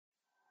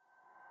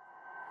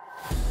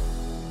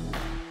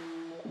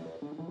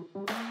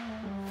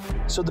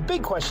So the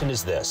big question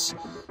is this: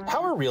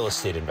 how are real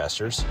estate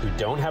investors who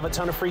don't have a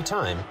ton of free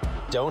time,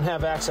 don't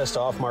have access to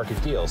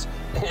off-market deals,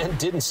 and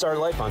didn't start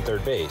life on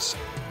third base,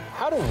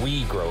 how do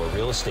we grow a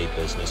real estate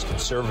business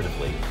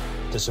conservatively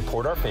to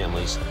support our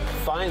families,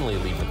 finally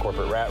leave the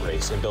corporate rat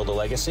race, and build a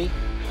legacy?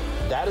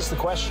 That is the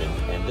question,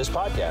 and this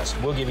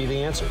podcast will give you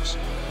the answers.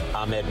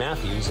 I'm Ed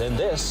Matthews, and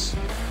this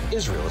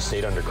is Real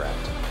Estate Underground.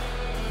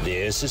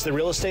 This is the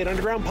Real Estate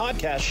Underground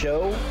podcast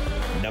show,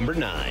 number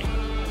 9.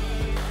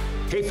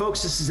 Hey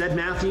folks, this is Ed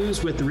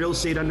Matthews with the Real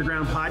Estate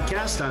Underground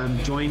podcast. I'm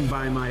joined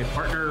by my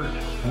partner,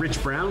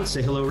 Rich Brown.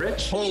 Say hello,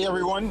 Rich. Hey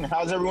everyone,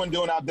 how's everyone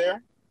doing out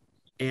there?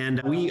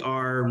 And we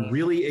are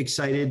really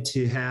excited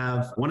to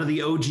have one of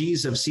the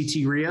OGs of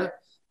CT REIA,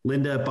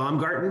 Linda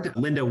Baumgarten.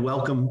 Linda,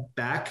 welcome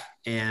back.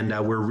 And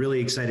we're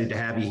really excited to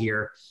have you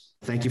here.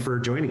 Thank you for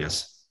joining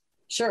us.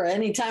 Sure.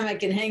 Anytime I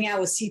can hang out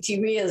with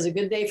CT REIA is a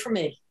good day for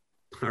me.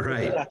 All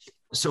right.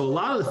 So a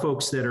lot of the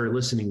folks that are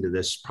listening to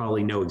this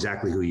probably know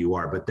exactly who you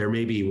are, but there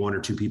may be one or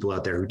two people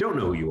out there who don't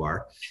know who you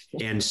are.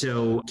 And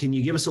so can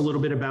you give us a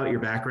little bit about your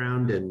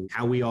background and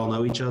how we all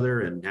know each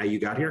other and how you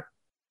got here?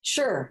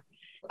 Sure.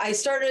 I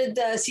started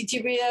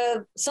CT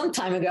REIA some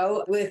time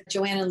ago with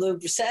Joanne and Lou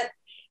Brissett.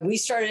 We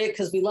started it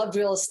because we loved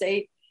real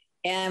estate.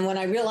 And when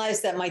I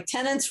realized that my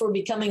tenants were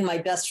becoming my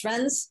best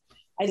friends,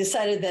 I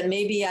decided that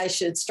maybe I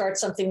should start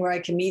something where I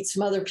can meet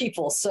some other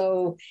people.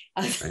 So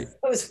that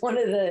was one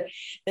of the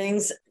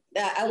things.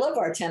 I love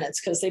our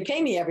tenants because they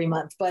pay me every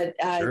month, but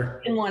I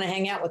didn't want to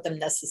hang out with them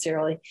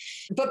necessarily.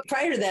 But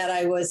prior to that,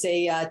 I was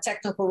a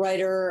technical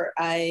writer.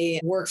 I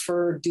worked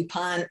for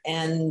DuPont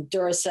and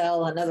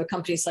Duracell and other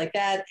companies like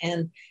that.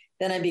 And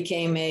then I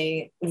became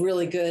a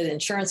really good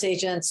insurance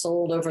agent,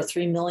 sold over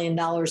 $3 million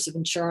of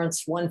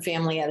insurance, one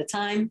family at a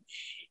time.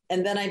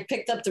 And then I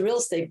picked up the real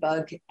estate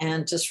bug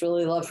and just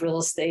really loved real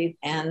estate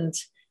and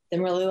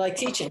then really liked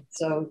teaching.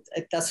 So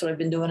that's what I've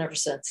been doing ever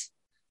since.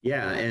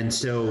 Yeah. And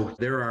so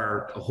there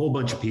are a whole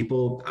bunch of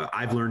people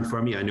I've learned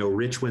from you. I know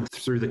Rich went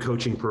through the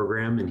coaching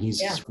program and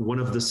he's one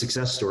of the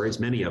success stories,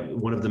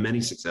 one of the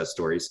many success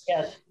stories.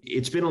 Yes.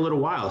 It's been a little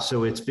while.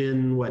 So it's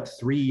been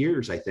 3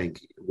 years, I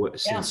think,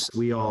 since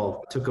we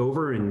all took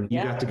over and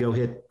you got to go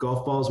hit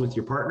golf balls with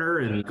your partner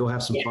and go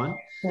have some fun.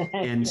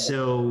 And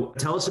so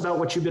tell us about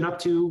what you've been up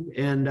to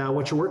and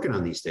what you're working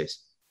on these days.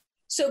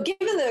 So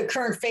given the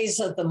current phase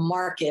of the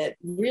market,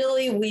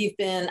 really, we've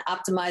been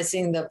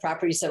optimizing the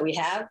properties that we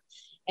have.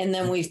 And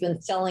then we've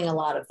been selling a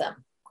lot of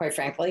them, quite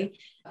frankly,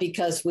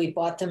 because we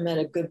bought them at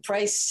a good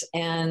price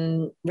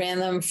and ran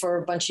them for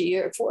a bunch of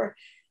years, 4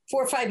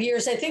 or 5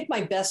 years. I think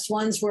my best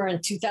ones were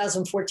in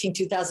 2014,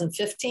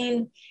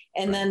 2015.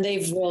 And then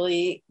they've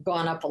really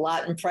gone up a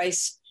lot in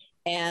price.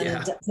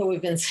 And so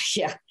we've been,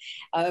 it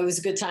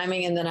was good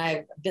timing. And then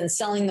I've been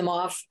selling them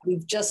off.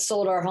 We've just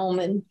sold our home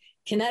in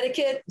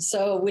Connecticut,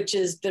 which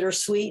is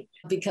bittersweet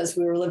because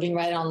we were living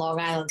right on Long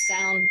Island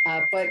Sound,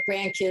 but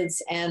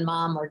grandkids and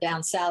mom are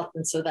down south.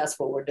 And so that's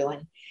what we're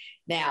doing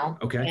now.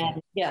 Okay.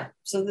 And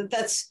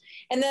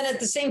and then at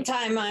the same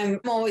time, I'm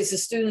always a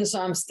student,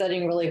 so I'm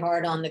studying really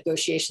hard on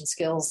negotiation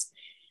skills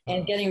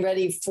and getting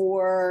ready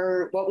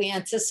for what we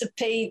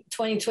anticipate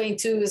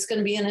 2022 is going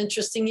to be an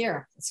interesting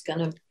year.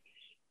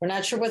 We're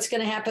not sure what's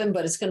going to happen,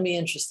 but it's going to be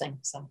interesting.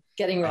 So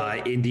getting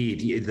ready.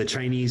 Indeed. The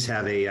Chinese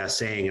have a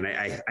saying, and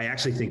I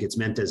actually think it's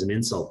meant as an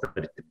insult,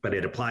 but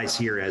it applies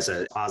here as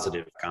a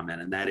positive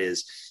comment. And that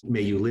is,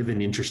 may you live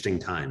in interesting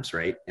times,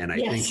 right? And I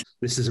think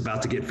this is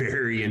about to get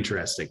very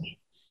interesting.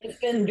 It's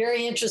been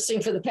very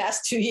interesting for the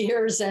past 2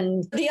 years.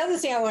 And the other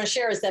thing I want to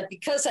share is that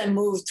because I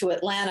moved to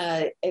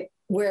Atlanta,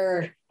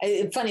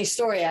 funny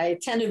story, I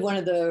attended one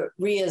of the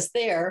REIAs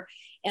there.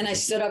 And I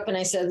stood up and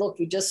I said, look,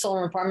 we just sold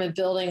an apartment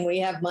building. We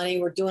have money.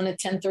 We're doing a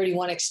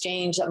 1031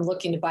 exchange. I'm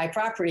looking to buy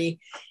property.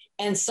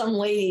 And some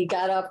lady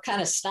got up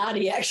kind of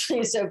snotty, actually,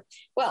 and said,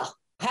 well,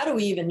 how do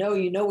we even know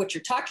you know what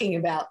you're talking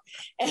about?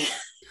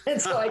 And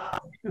so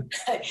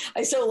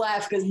I so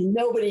laughed because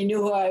nobody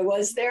knew who I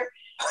was there.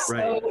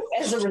 Right. So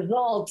as a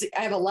result,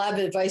 I have a lot of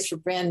advice for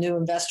brand new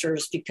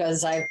investors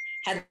because I've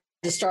had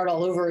to start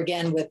all over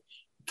again with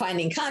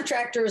finding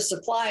contractors,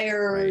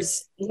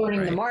 suppliers,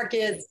 learning the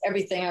market,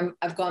 everything.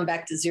 I've gone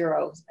back to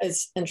zero.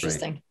 It's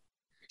interesting. Right.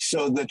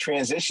 So the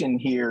transition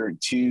here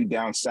to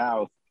down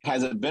south,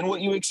 has it been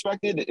what you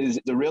expected? Is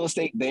the real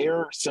estate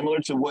there similar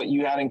to what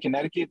you had in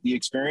Connecticut, the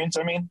experience,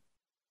 I mean?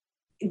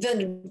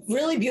 The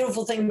really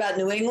beautiful thing about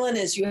New England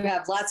is you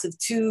have lots of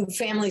 2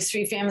 families,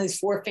 3 families,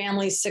 4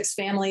 families, 6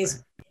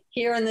 families.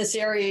 Here in this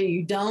area,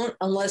 you don't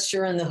unless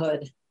you're in the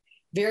hood.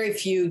 Very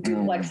few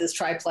duplexes,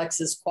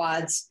 triplexes,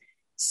 quads.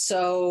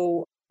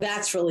 So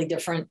that's really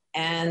different.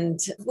 And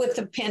with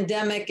the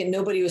pandemic and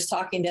nobody was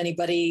talking to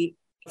anybody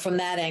from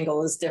that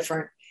angle is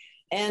different.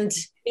 And,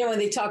 when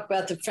they talk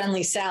about the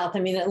friendly South, I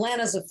mean,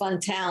 Atlanta's a fun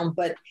town,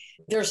 but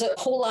there's a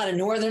whole lot of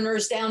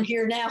Northerners down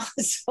here now.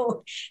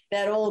 So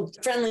that old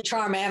friendly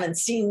charm, I haven't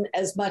seen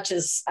as much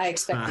as I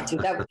expected to.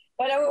 But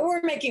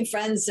we're making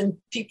friends and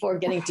people are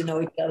getting to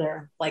know each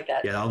other like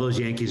that. Yeah, all those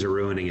Yankees are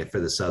ruining it for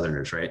the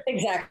Southerners, right?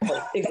 Exactly.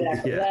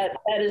 Yeah.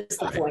 That is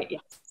the point,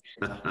 yes.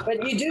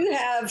 But you do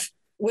have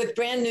with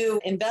brand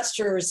new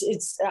investors,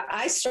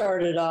 I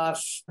started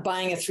off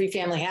buying a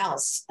 3-family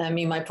house. I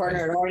mean, my partner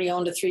had already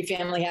owned a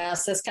 3-family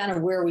house. That's kind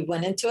of where we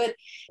went into it.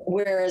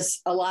 Whereas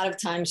a lot of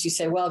times you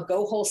say, well,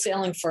 go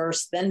wholesaling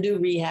first, then do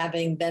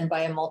rehabbing, then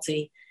buy a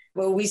multi.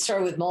 Well, we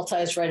started with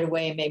multis right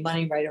away and made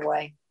money right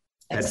away.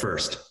 At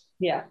first.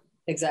 Yeah,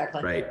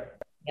 exactly. Right.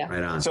 Yeah.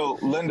 Right on. So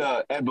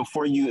Linda,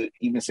 before you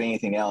even say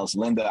anything else,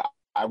 Linda,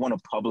 I want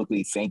to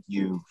publicly thank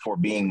you for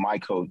being my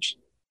coach.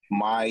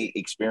 My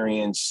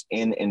experience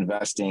in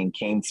investing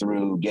came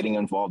through getting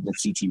involved in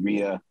CT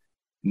REIA,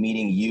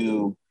 meeting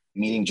you,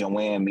 meeting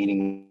Joanne,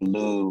 meeting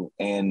Lou,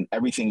 and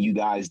everything you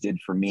guys did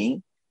for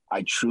me.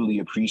 I truly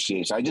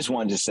appreciate it. So I just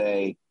wanted to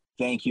say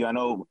thank you. I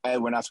know, Ed,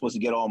 we're not supposed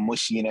to get all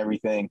mushy and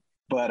everything,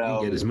 but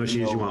get as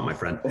mushy as you want, my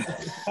friend.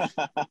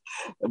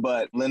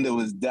 But Linda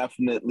was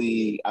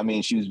definitely, I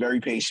mean, she was very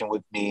patient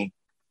with me.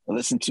 I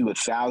listened to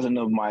 1,000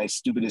 of my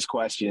stupidest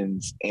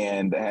questions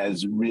and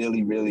has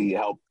really, really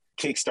helped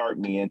kickstart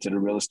me into the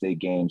real estate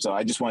game. So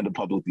I just wanted to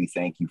publicly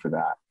thank you for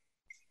that.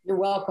 You're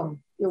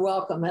welcome. You're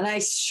welcome. And I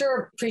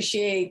sure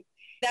appreciate,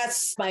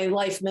 that's my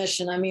life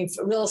mission. I mean,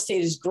 real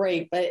estate is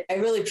great, but I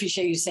really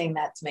appreciate you saying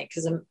that to me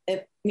because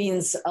it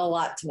means a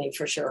lot to me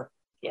for sure.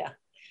 Yeah.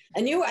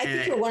 And I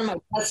think you're one of my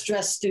best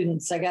dressed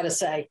students, I got to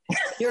say.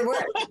 You're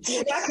rocking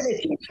a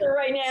t-shirt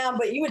right now,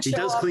 but you would show up.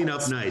 He does clean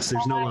up nice.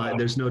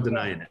 There's no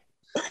denying it.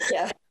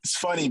 Yeah. It's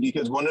funny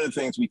because one of the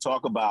things we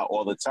talk about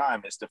all the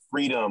time is the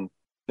freedom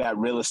that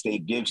real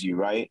estate gives you,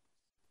 right?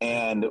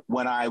 And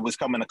when I was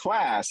coming to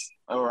class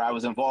or I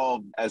was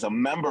involved as a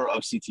member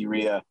of CT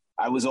REIA,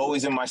 I was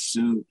always in my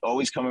suit,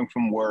 always coming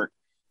from work.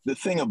 The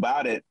thing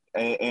about it,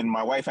 and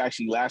my wife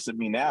actually laughs at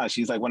me now,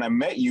 she's like, when I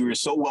met you, you're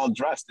so well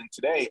dressed. And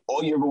today,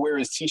 all you ever wear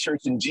is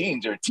t-shirts and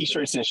jeans or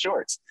t-shirts and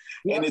shorts.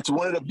 Yep. And it's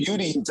one of the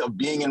beauties of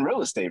being in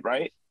real estate,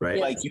 right? Right.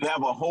 Like you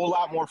have a whole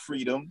lot more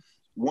freedom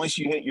once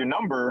you hit your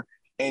number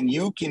and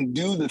you can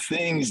do the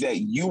things that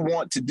you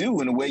want to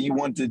do in the way you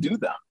want to do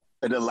them.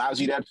 It allows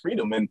you that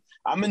freedom and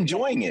I'm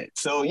enjoying it.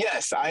 So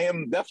yes, I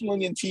am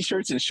definitely in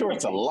t-shirts and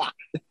shorts a lot.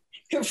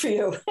 Good for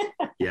you.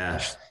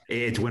 Yeah.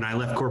 It's when I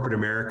left corporate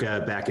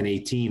America back in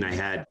 2018, I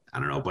had,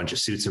 a bunch of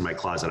suits in my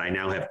closet. I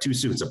now have 2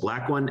 suits, a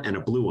black one and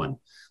a blue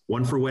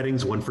one for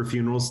weddings, one for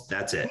funerals.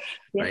 That's it.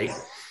 Yeah. Right.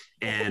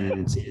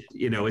 And,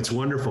 it's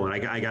wonderful.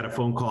 And I got a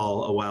phone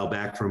call a while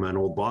back from an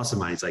old boss of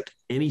mine. He's like,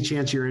 any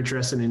chance you're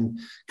interested in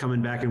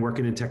coming back and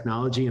working in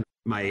technology? And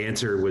my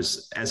answer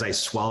was, as I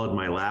swallowed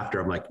my laughter,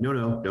 I'm like,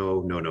 no.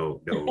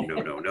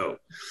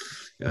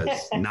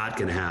 It's not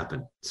going to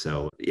happen.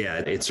 So yeah,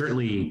 it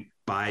certainly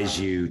buys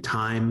you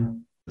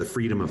time, the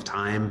freedom of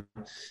time,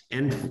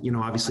 and,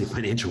 obviously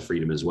financial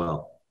freedom as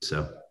well.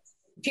 So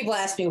people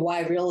ask me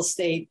why real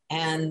estate,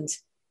 and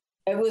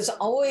it was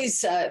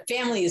always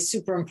family is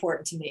super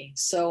important to me.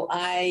 So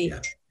I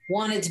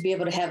wanted to be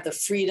able to have the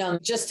freedom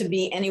just to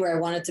be anywhere I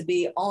wanted to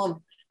be. All of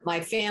my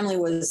family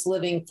was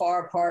living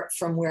far apart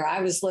from where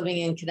I was living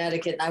in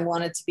Connecticut. And I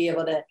wanted to be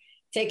able to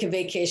take a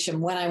vacation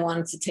when I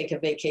wanted to take a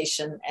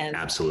vacation. And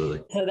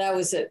absolutely. So that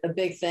was a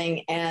big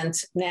thing. And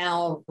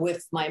now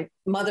with my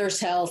mother's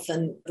health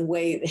and the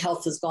way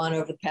health has gone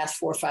over the past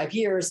 4 or 5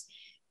 years,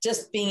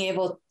 just being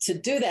able to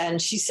do that.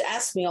 And she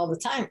asked me all the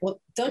time,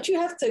 well, don't you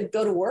have to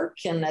go to work?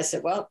 And I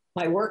said, well,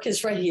 my work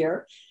is right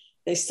here.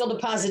 They still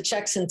deposit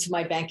checks into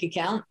my bank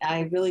account.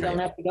 I really don't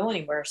have to go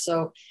anywhere.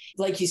 So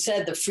like you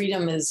said, the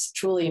freedom is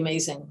truly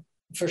amazing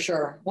for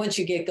sure once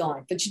you get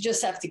going, but you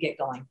just have to get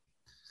going.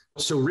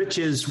 So Rich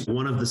is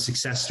one of the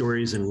success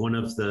stories and one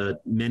of the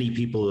many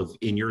people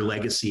in your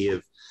legacy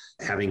of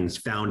having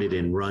founded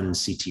and run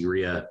CT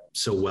REIA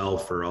so well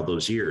for all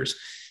those years.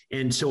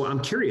 And so I'm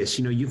curious,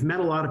 you've met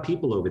a lot of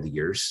people over the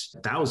years,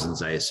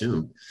 thousands, I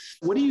assume.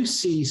 What do you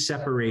see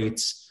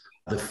separates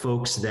the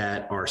folks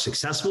that are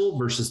successful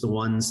versus the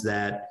ones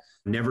that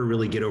never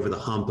really get over the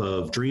hump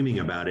of dreaming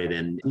about it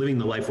and living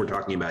the life we're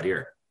talking about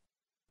here?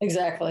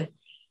 Exactly.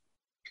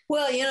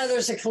 Well,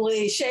 there's a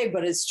cliche,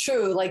 but it's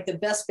true. Like the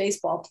best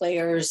baseball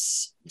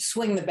players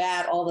swing the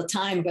bat all the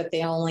time, but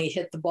they only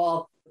hit the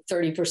ball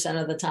 30%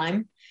 of the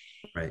time.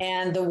 Right.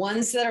 And the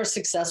ones that are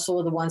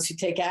successful are the ones who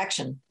take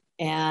action.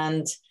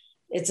 And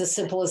it's as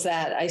simple as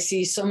that. I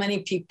see so many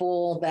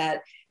people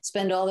that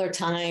spend all their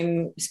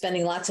time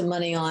spending lots of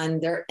money on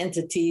their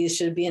entities,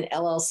 should it be an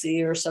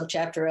LLC or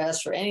subchapter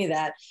S or any of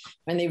that.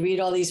 And they read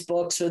all these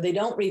books or they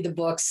don't read the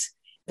books,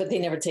 but they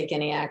never take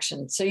any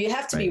action. So you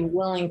have to be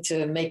willing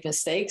to make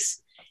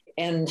mistakes.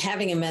 And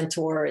having a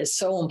mentor is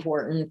so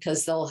important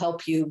because they'll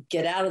help you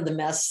get out of the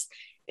mess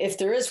if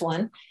there is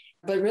one.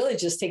 But really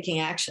just taking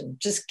action,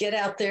 just get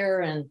out there.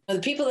 And the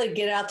people that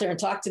get out there and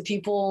talk to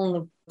people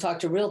and talk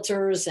to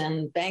realtors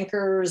and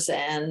bankers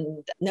and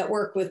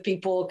network with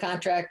people,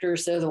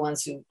 contractors, they're the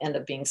ones who end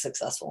up being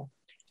successful.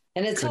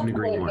 And it's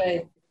helpful.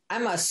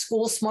 I'm a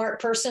school smart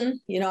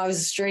person. I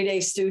was a straight A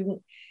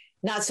student,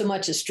 not so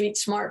much a street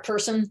smart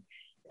person.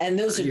 And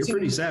those are You're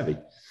pretty savvy.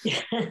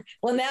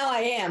 Well, now I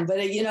am, but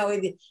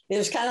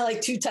there's kind of like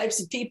 2 types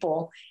of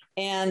people.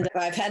 And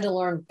I've had to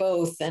learn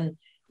both. And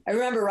I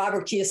remember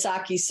Robert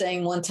Kiyosaki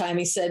saying one time,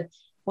 he said,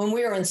 when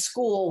we were in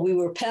school, we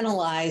were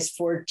penalized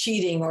for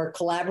cheating or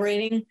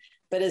collaborating.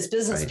 But as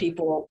business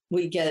people,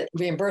 we get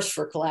reimbursed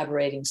for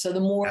collaborating. So the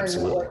more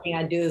networking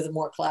I do, the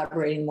more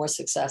collaborating, more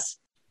success.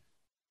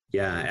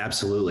 Yeah,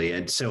 absolutely.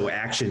 And so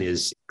action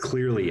is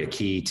clearly a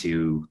key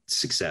to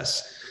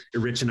success.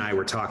 Rich and I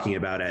were talking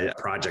about a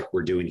project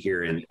we're doing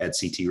here at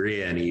CT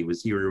RIA, and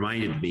he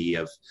reminded me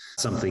of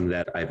something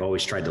that I've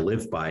always tried to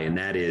live by, and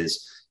that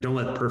is don't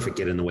let the perfect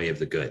get in the way of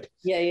the good.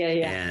 Yeah.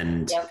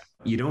 And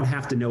you don't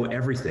have to know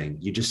everything.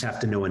 You just have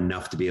to know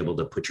enough to be able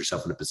to put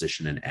yourself in a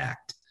position and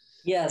act.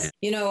 Yes.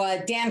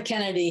 Dan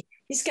Kennedy,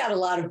 he's got a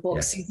lot of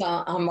books. He's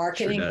on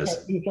marketing. Sure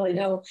does. You really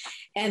know.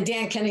 And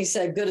Dan Kennedy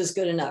said, good is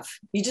good enough.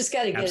 You just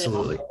got to get it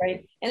out,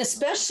 right? And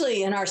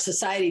especially in our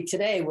society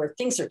today where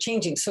things are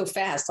changing so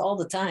fast all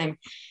the time,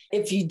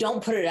 if you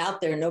don't put it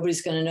out there,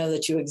 nobody's going to know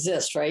that you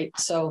exist, right?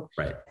 So,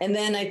 and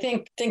then I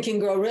think Think and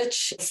Grow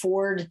Rich,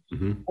 Ford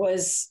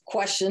was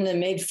questioned and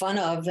made fun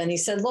of. And he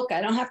said, look,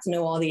 I don't have to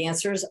know all the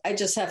answers. I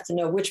just have to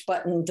know which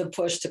button to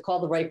push to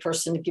call the right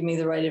person to give me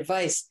the right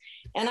advice.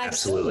 And I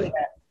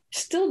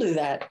still do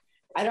that.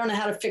 I don't know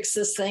how to fix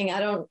this thing.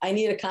 I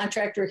need a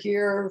contractor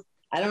here.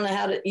 I don't know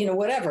how to,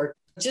 whatever.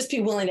 Just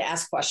be willing to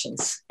ask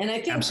questions. And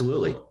I think,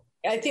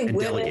 I think and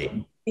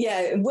women,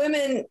 delegate.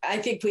 Women, I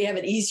think we have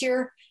it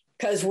easier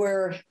because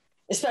we're,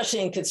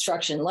 especially in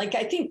construction, like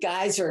I think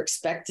guys are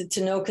expected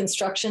to know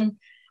construction.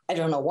 I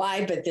don't know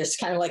why, but there's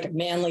kind of like a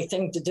manly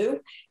thing to do.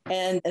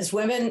 And as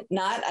women,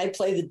 I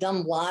play the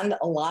dumb blonde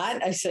a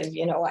lot. I said,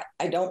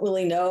 I don't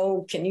really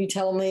know. Can you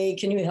tell me?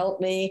 Can you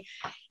help me?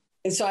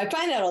 And so I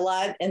find out a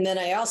lot. And then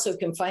I also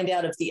can find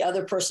out if the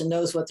other person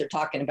knows what they're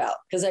talking about,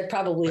 because I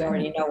probably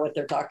already know what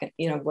they're talking,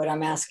 what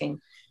I'm asking.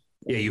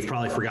 Yeah, you've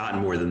probably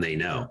forgotten more than they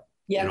know.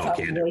 Yeah,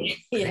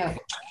 probably. Yeah.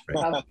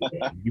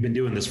 Probably. You've been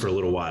doing this for a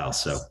little while,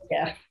 so.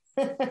 Yeah.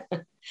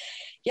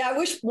 Yeah, I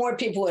wish more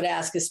people would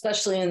ask,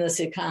 especially in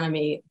this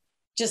economy.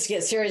 Just to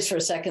get serious for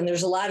a second,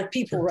 there's a lot of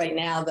people right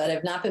now that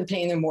have not been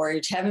paying their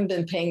mortgage, haven't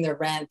been paying their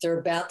rent. They're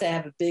about to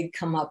have a big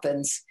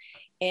comeuppance,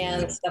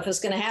 and stuff is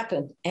going to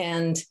happen.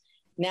 And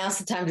now's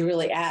the time to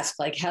really ask,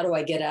 like, how do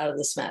I get out of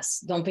this mess?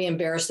 Don't be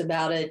embarrassed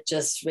about it.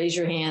 Just raise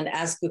your hand,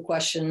 ask the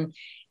question,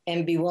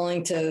 and be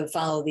willing to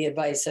follow the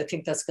advice. I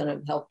think that's going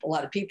to help a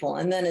lot of people.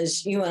 And then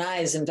as you and I,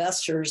 as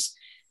investors,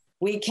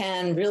 we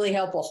can really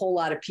help a whole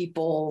lot of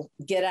people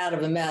get out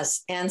of a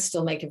mess and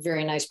still make a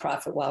very nice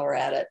profit while we're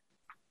at it.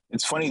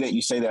 It's funny that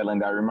you say that,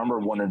 Linda. I remember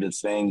one of the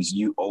things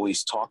you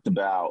always talked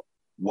about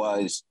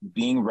was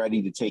being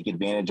ready to take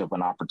advantage of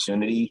an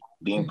opportunity,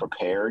 being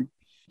prepared.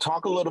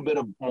 Talk a little bit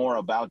more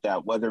about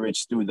that, whether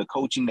it's through the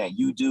coaching that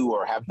you do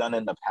or have done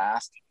in the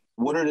past.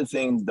 What are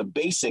the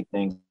basic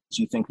things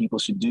you think people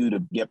should do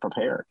to get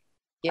prepared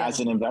as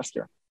an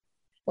investor?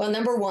 Well,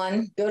 number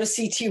one, go to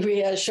CT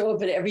RIA, show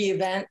up at every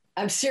event.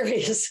 I'm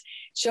serious.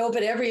 Show up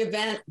at every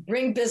event,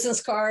 bring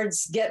business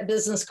cards, get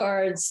business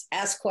cards,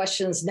 ask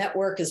questions,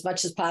 network as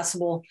much as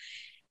possible.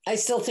 I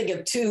still think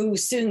of two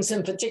students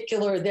in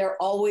particular. They're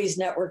always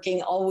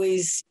networking,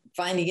 always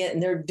finding it,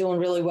 and they're doing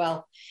really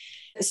well.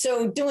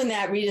 So doing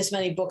that, read as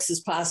many books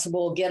as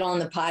possible, get on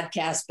the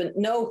podcast, but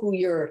know who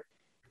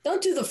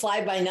don't do the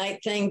fly by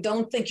night thing.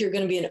 Don't think you're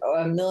going to be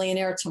a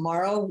millionaire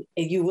tomorrow.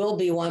 You will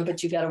be one,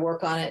 but you got to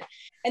work on it.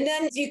 And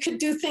then you could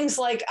do things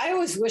like, I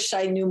always wish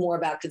I knew more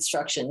about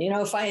construction.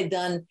 If I had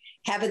done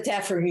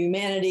Habitat for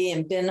Humanity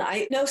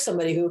I know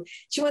somebody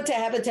she went to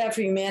Habitat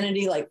for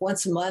Humanity like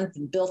once a month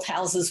and built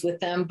houses with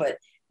them, but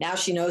now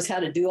she knows how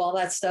to do all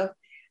that stuff.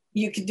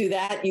 You could do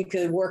that. You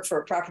could work for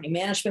a property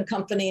management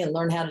company and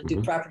learn how to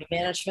do property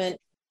management.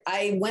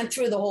 I went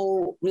through the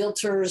whole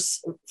realtors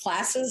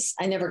classes.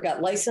 I never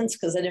got licensed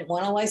because I didn't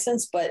want a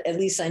license, but at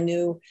least I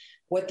knew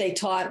what they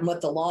taught and what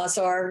the laws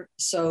are.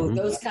 So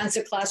those kinds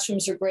of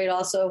classrooms are great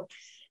also.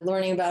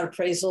 Learning about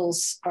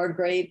appraisals are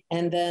great.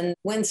 And then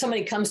when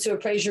somebody comes to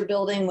appraise your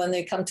building, when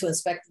they come to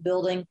inspect the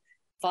building,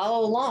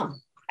 follow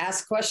along,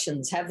 ask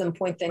questions, have them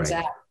point things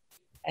out.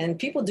 And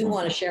people do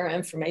want to share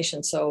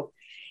information. So,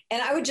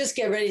 and I would just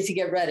get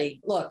ready.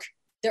 Look,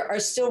 there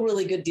are still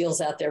really good deals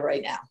out there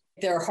right now.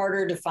 They're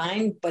harder to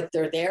find, but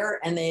they're there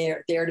and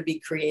they're there to be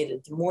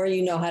created. The more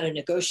you know how to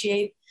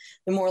negotiate,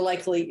 the more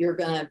likely you're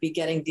going to be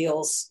getting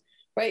deals.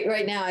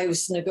 Right now, I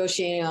was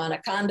negotiating on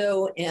a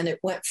condo and it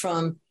went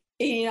from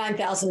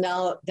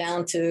 $89,000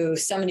 down to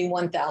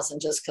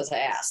 $71,000 just because I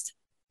asked.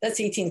 That's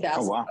 $18,000.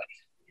 Oh, wow.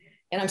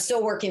 And I'm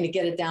still working to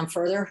get it down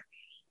further.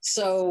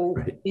 So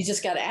you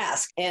just got to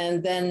ask.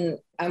 And then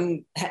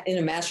I'm in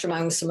a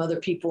mastermind with some other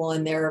people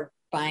and they're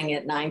buying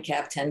at 9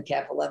 cap, 10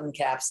 cap, 11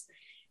 caps.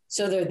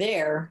 So they're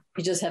there.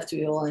 You just have to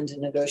be willing to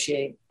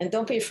negotiate and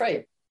don't be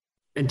afraid.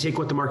 And take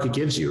what the market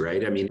gives you,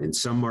 right? I mean, in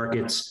some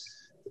markets,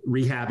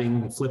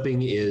 rehabbing,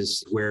 flipping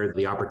is where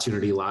the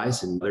opportunity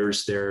lies. And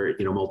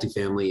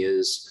multifamily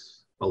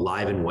is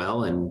alive and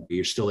well, and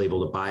you're still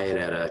able to buy it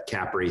at a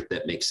cap rate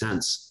that makes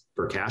sense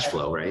for cash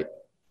flow, right?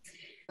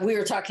 We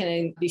were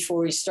talking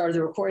before we started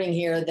the recording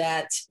here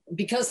that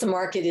because the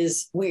market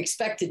we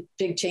expect a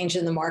big change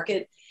in the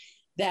market,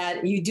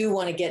 that you do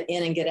want to get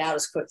in and get out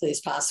as quickly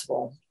as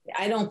possible.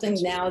 I don't think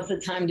now is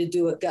the time to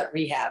do a gut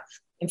rehab.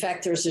 In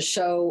fact, there's a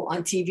show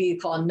on TV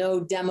called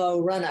No Demo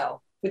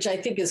Reno, which I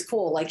think is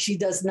cool. Like, she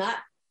does not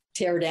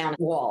tear down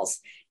walls.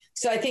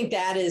 So I think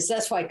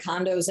that's why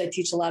condos, I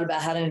teach a lot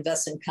about how to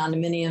invest in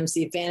condominiums.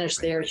 The advantage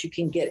there is you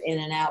can get in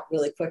and out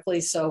really quickly.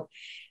 So,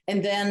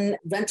 and then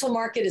rental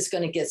market is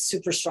going to get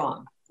super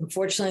strong.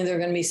 Unfortunately, there are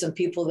going to be some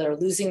people that are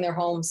losing their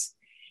homes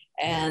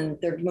and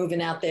they're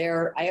moving out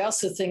there. I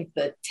also think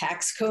the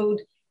tax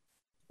code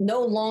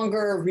no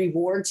longer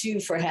rewards you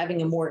for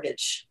having a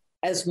mortgage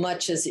as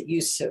much as it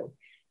used to.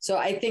 So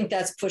I think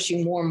that's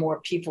pushing more and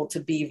more people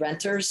to be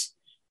renters.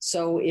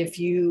 So if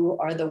you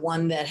are the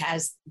one that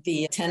has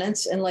the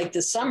tenants, and like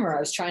this summer, I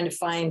was trying to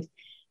find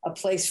a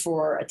place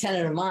for a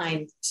tenant of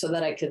mine so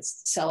that I could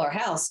sell our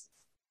house.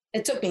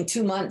 It took me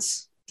 2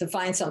 months to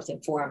find something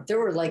for him. There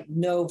were like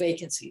no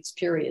vacancies,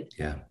 period.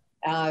 Yeah.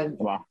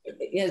 Wow.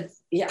 Yeah.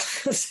 Yeah.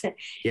 The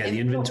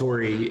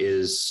inventory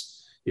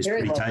is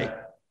pretty tight.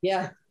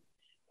 Yeah.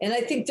 And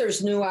I think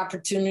there's new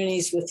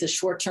opportunities with the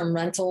short-term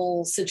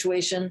rental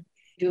situation.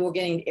 People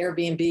getting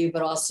Airbnb,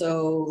 but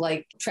also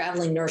like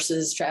traveling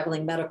nurses,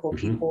 traveling medical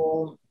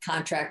people,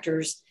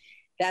 contractors.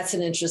 That's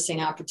an interesting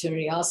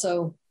opportunity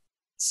also.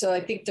 So I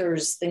think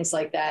there's things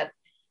like that.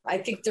 I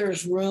think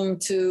there's room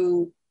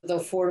to the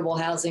affordable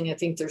housing. I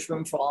think there's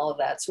room for all of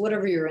that. So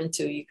whatever you're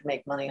into, you can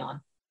make money on.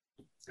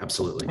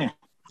 Absolutely.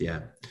 Yeah.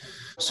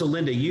 So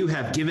Linda, you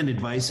have given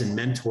advice and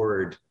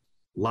mentored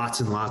lots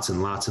and lots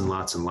and lots and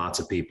lots and lots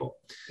of people.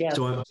 Yeah.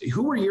 So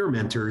who were your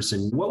mentors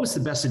and what was the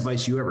best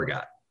advice you ever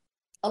got?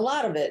 A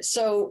lot of it.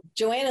 So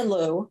Joanne and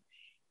Lou,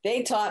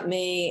 they taught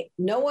me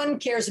no one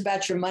cares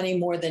about your money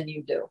more than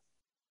you do.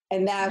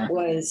 And that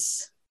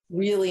was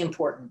really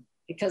important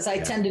because I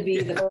tend to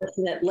be the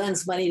person that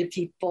lends money to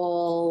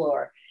people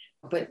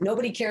but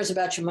nobody cares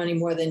about your money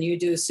more than you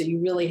do. So you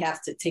really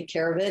have to take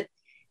care of it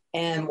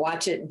and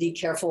watch it and be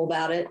careful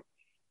about it.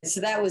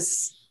 So that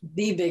was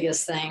the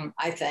biggest thing,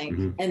 I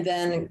think. And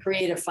then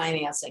creative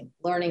financing,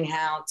 learning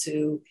how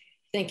to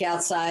think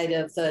outside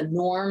of the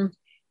norm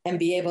and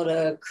be able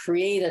to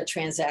create a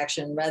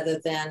transaction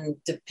rather than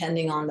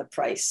depending on the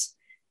price.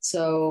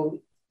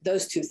 So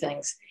those two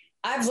things.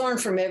 I've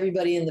learned from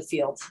everybody in the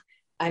field.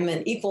 I'm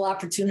an equal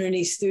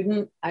opportunity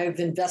student. I've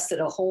invested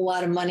a whole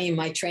lot of money in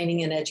my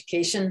training and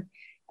education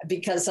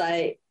because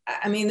I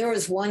mean, there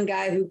was one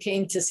guy who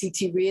came to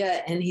CT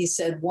RIA and he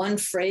said one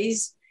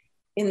phrase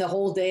in the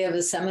whole day of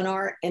a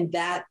seminar, and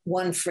that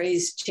one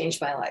phrase changed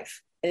my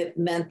life. It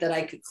meant that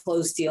I could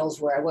close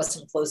deals where I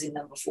wasn't closing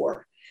them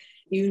before.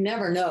 You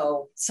never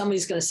know.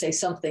 Somebody's going to say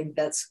something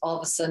that's all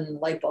of a sudden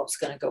light bulb's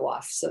going to go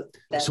off. So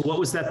what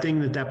was that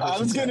thing that person I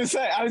was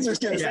just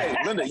going to say,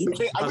 Linda, you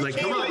can't. I was like,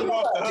 come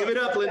on, give it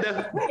up,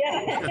 Linda.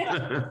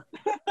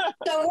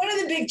 So one of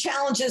the big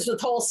challenges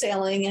with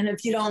wholesaling, and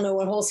if you don't know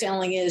what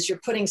wholesaling is,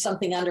 you're putting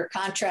something under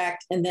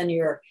contract and then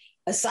you're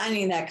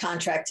assigning that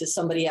contract to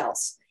somebody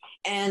else.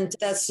 And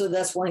that's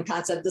one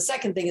concept. The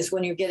second thing is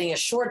when you're getting a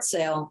short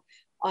sale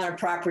on a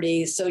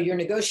property, so you're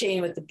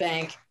negotiating with the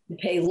bank, you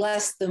pay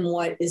less than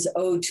what is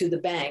owed to the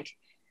bank.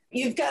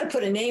 You've got to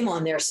put a name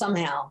on there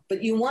somehow,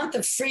 but you want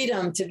the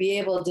freedom to be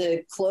able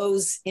to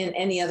close in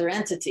any other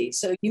entity.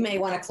 So you may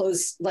want to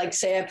close, like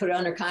say I put it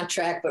under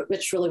contract, but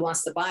Rich really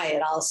wants to buy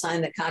it. I'll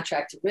assign the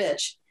contract to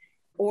Rich.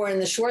 Or in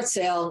the short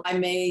sale, I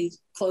may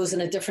close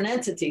in a different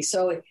entity.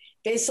 So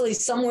basically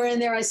somewhere in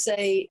there, I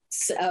say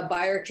a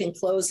buyer can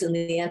close in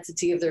the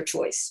entity of their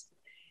choice.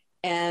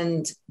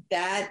 And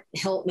that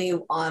helped me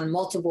on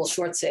multiple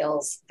short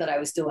sales that I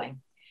was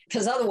doing.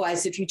 Because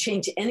otherwise, if you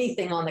change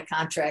anything on the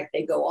contract,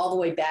 they go all the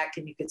way back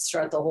and you could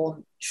start the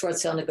whole short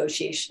sale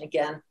negotiation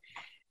again.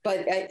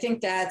 But I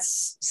think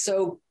that's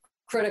so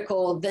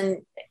critical.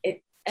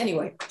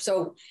 Anyway,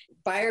 so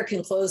buyer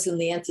can close in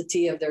the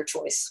entity of their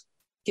choice.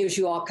 Gives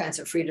you all kinds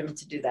of freedom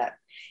to do that.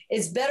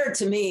 It's better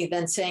to me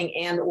than saying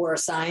and or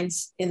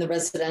assigns in the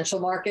residential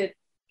market,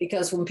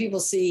 because when people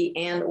see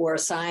and or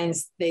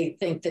assigns, they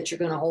think that you're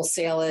going to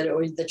wholesale it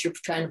or that you're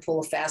trying to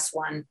pull a fast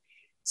one.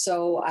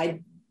 So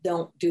I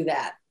don't do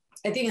that.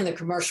 I think in the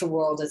commercial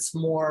world, it's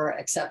more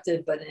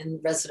accepted, but in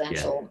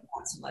residential,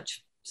 not so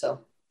much.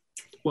 So,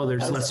 well,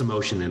 there's less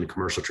emotion in a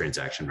commercial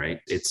transaction, right?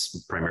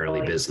 It's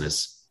primarily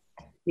business.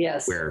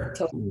 Yes. Where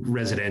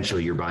residential,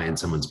 you're buying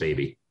someone's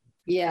baby.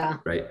 Yeah.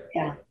 Right.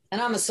 Yeah. And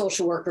I'm a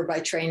social worker by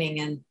training,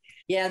 and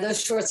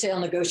those short sale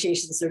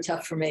negotiations are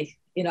tough for me.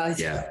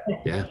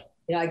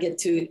 I get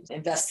too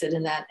invested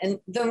in that. And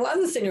the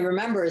other thing to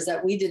remember is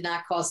that we did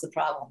not cause the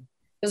problem,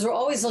 because we're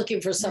always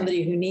looking for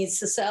somebody who needs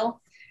to sell,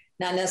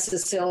 not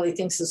necessarily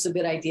thinks it's a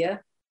good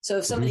idea. So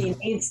if somebody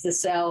needs to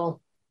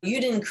sell, you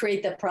didn't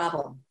create the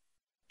problem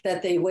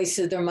that they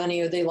wasted their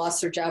money or they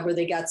lost their job or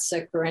they got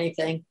sick or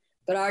anything.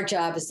 But our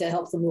job is to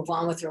help them move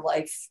on with their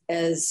life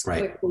as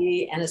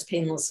quickly and as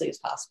painlessly as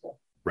possible.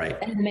 Right.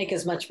 And make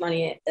as much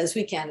money as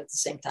we can at the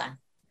same time.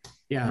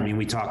 Yeah. I mean,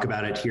 we talk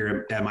about it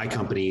here at my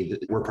company.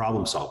 We're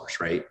problem solvers,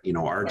 right?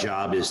 Our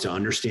job is to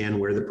understand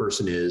where the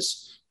person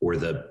is or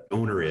the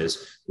owner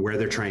is, where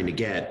they're trying to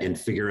get, and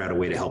figure out a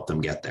way to help them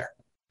get there.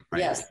 Right.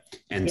 Yes.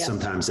 And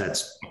sometimes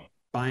that's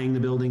buying the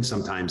building.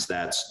 Sometimes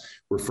that's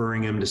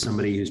referring them to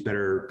somebody who's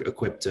better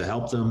equipped to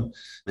help them.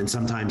 And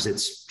sometimes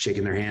it's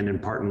shaking their hand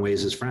and parting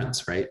ways as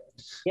friends, right?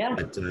 Yeah.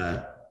 But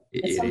sometimes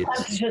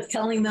it's just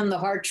telling them the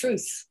hard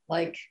truth.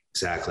 Like,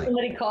 exactly.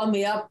 Somebody called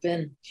me up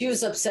and she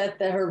was upset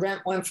that her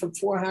rent went from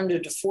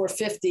 $400 to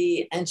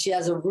 $450 and she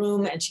has a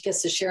room and she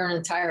gets to share an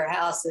entire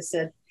house. I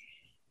said,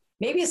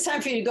 maybe it's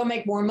time for you to go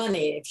make more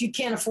money. If you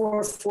can't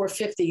afford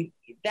 $450,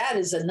 that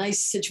is a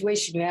nice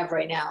situation you have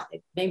right now.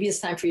 Maybe it's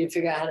time for you to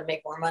figure out how to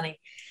make more money.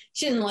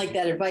 She didn't like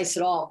that advice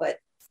at all, but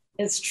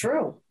it's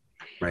true.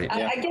 Right.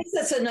 I guess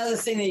that's another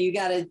thing that you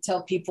got to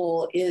tell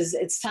people is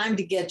it's time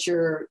to get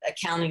your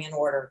accounting in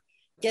order.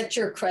 Get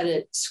your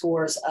credit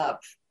scores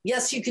up.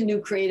 Yes, you can do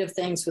creative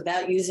things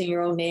without using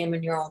your own name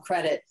and your own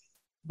credit,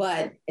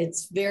 but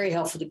it's very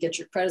helpful to get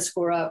your credit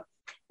score up,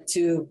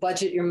 to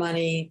budget your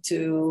money,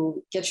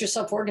 to get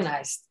yourself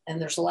organized.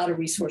 And there's a lot of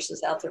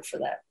resources out there for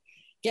that.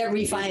 Get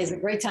refinance. It's a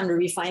great time to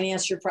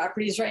refinance your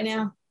properties right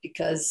now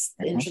because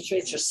the interest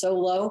rates are so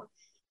low.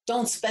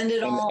 Don't spend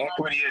it all.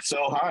 Equity is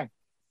so high.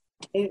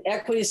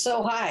 Equity is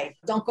so high.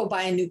 Don't go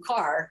buy a new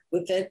car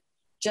with it.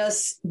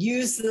 Just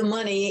use the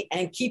money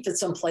and keep it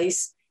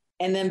someplace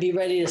and then be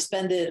ready to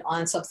spend it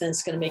on something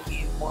that's going to make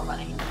you more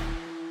money.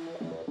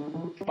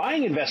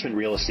 Buying investment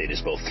real estate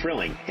is both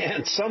thrilling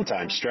and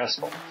sometimes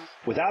stressful.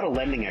 Without a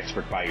lending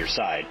expert by your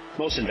side,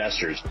 most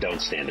investors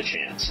don't stand a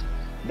chance.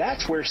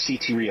 That's where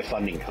CT REIA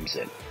Funding comes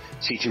in.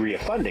 CT REIA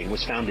Funding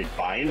was founded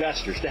by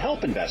investors to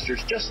help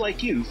investors just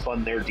like you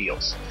fund their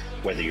deals.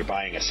 Whether you're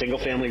buying a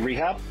single-family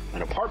rehab,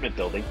 an apartment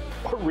building,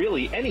 or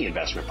really any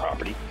investment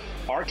property,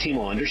 our team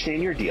will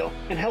understand your deal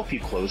and help you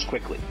close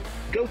quickly.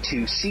 Go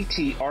to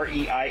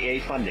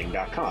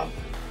ctreiafunding.com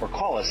or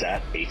call us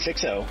at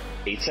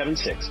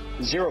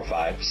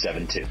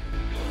 860-876-0572.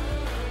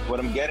 What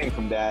I'm getting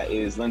from that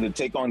is, Linda,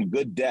 take on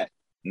good debt,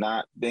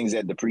 not things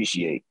that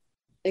depreciate.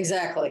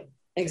 Exactly.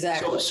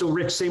 So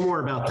Rick, say more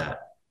about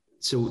that.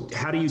 So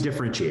how do you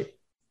differentiate?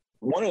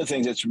 One of the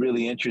things that's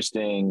really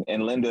interesting,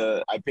 and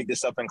Linda, I picked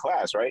this up in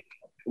class, right?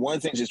 One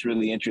of the things that's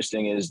really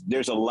interesting is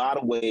there's a lot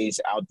of ways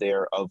out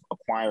there of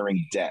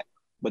acquiring debt,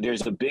 but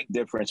there's a big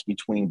difference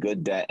between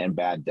good debt and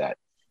bad debt.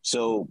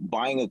 So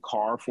buying a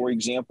car, for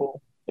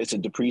example, it's a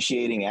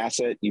depreciating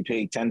asset. You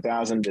pay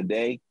 $10,000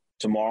 today.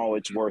 Tomorrow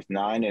it's worth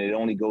 $9,000 and it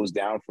only goes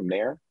down from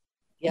there.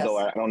 Yes. So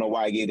I don't know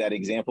why I gave that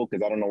example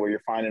because I don't know where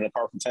you're finding a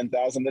car for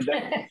 $10,000 a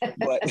day.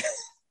 But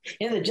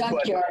in the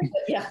junkyard.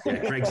 Yeah,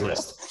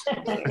 Craigslist.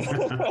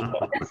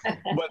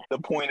 But the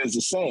point is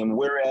the same.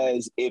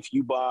 Whereas if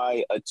you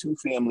buy a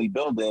 2-family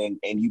building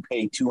and you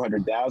pay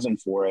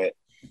 $200,000 for it,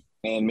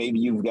 and maybe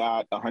you've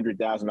got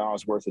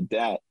 $100,000 worth of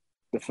debt,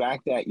 the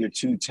fact that your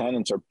 2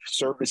 tenants are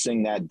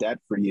servicing that debt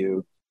for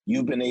you,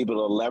 you've been able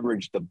to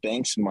leverage the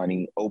bank's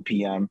money,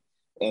 OPM,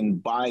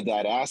 and buy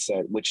that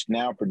asset, which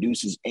now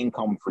produces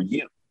income for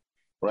you,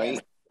 right?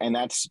 Yes. And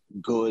that's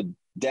good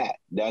debt.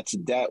 That's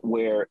debt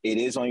where it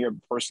is on your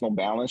personal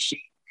balance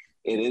sheet.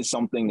 It is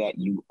something that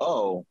you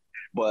owe,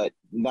 but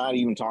not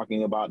even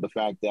talking about the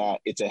fact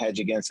that it's a hedge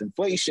against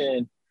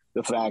inflation,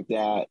 the fact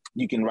that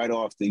you can write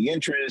off the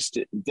interest,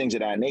 things of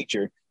that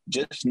nature.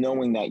 Just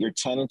knowing that your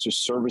tenants are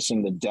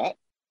servicing the debt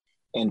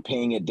and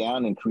paying it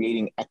down and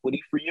creating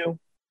equity for you,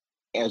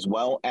 as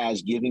well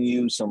as giving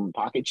you some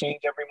pocket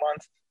change every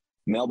month,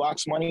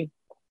 mailbox money,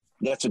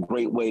 that's a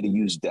great way to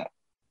use debt.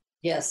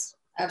 Yes,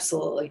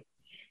 absolutely.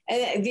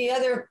 And the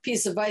other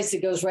piece of advice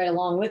that goes right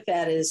along with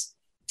that is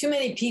too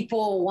many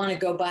people want to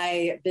go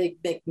buy a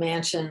big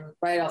mansion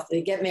right off.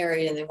 They get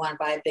married and they want to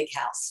buy a big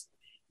house.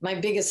 My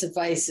biggest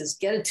advice is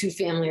get a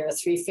 2-family or a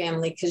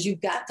 3-family because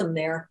you've got them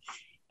there,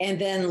 and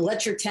then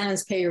let your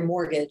tenants pay your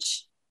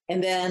mortgage.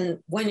 And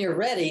then when you're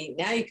ready,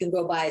 now you can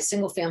go buy a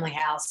single-family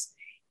house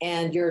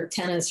and your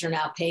tenants are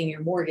now paying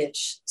your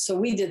mortgage. So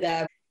we did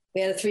that.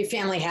 We had a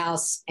 3-family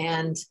house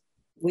and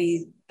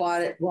we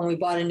bought it when we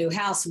bought a new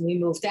house and we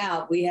moved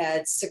out. We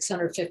had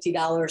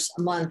 $650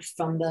 a month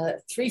from the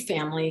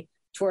 3-family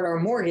toward our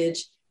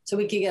mortgage. So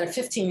we could get a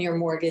 15-year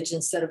mortgage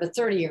instead of a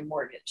 30-year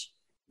mortgage.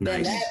 Nice.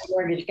 Then that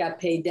mortgage got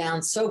paid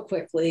down so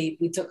quickly.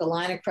 We took a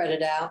line of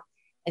credit out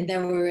and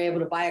then we were able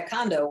to buy a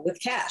condo with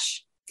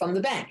cash from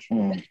the bank.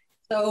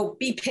 So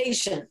be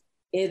patient.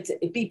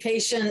 Be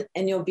patient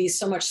and you'll be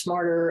so much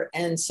smarter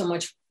and so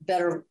much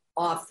better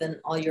off than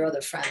all your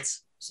other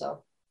friends.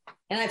 So,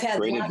 and I've had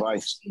great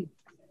advice.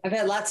 I've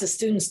had lots of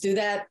students do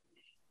that,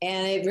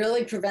 and it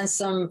really prevents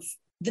some.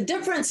 The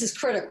difference is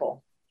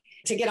critical.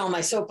 To get on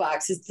my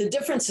soapbox, the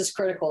difference is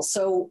critical.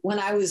 So when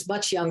I was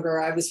much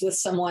younger, I was with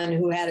someone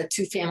who had a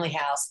 2-family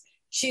house.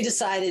 She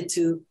decided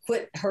to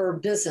quit her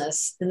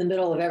business in the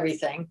middle of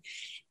everything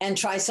and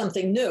try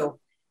something new,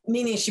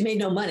 meaning she made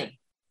no money.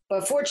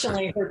 But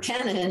fortunately, her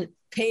tenant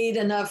paid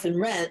enough in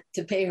rent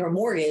to pay her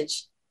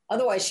mortgage.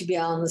 Otherwise, she'd be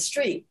out on the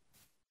street.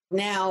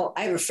 Now,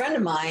 I have a friend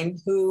of mine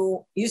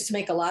who used to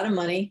make a lot of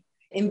money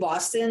in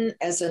Boston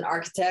as an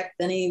architect.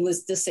 Then he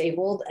was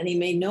disabled and he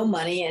made no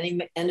money and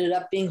he ended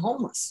up being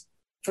homeless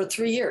for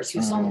 3 years. He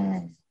was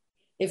homeless.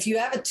 If you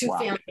have a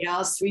 2-family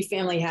house,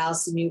 3-family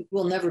house, and you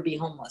will never be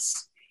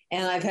homeless.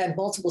 And I've had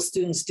multiple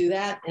students do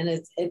that. And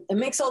it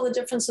makes all the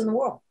difference in the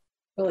world.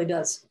 It really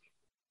does.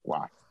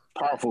 Wow.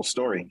 Powerful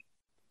story.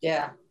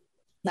 Yeah.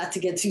 Not to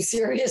get too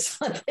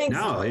serious on things.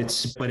 No,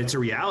 but it's a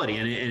reality.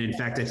 And in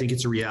fact, I think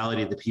it's a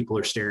reality that people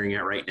are staring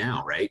at right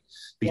now, right?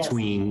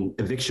 Between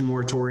eviction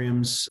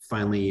moratoriums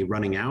finally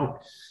running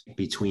out,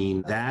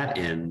 between that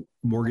and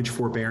mortgage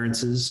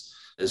forbearances,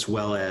 as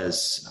well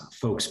as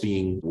folks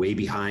being way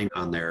behind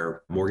on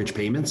their mortgage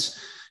payments,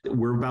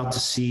 we're about to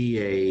see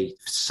a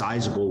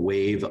sizable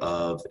wave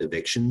of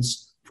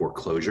evictions,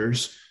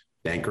 foreclosures,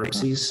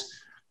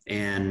 bankruptcies,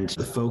 and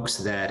the folks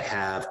that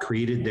have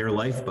created their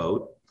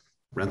lifeboat,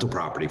 rental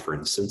property, for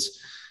instance,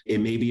 it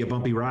may be a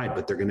bumpy ride,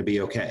 but they're going to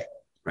be okay,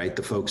 right?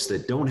 The folks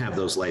that don't have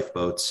those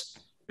lifeboats,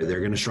 they're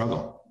going to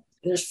struggle.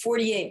 There's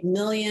 48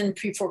 million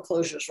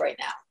pre-foreclosures right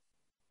now,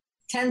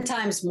 10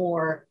 times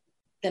more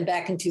than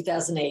back in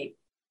 2008.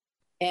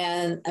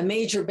 And a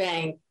major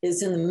bank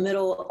is in the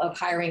middle of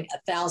hiring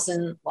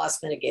 1,000 loss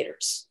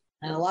mitigators.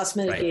 And a loss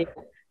mitigator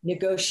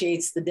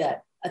negotiates the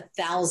debt,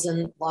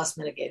 1,000 loss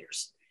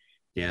mitigators.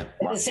 Yeah.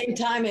 At the same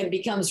time, it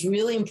becomes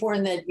really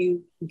important that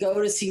you go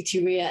to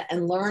CT REIA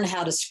and learn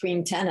how to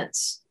screen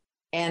tenants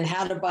and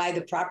how to buy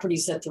the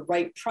properties at the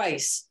right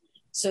price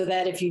so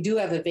that if you do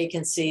have a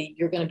vacancy,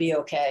 you're going to be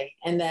okay.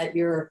 And that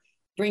you're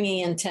bringing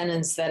in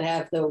tenants that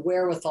have the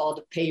wherewithal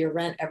to pay your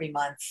rent every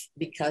month,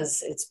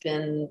 because it's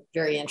been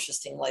very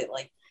interesting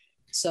lately.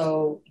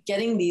 So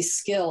getting these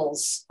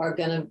skills are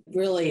going to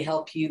really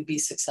help you be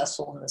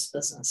successful in this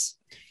business.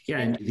 Yeah.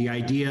 And the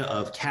idea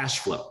of cash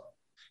flow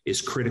is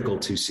critical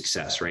to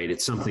success, right?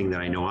 It's something that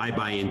I know I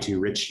buy into.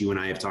 Rich, you and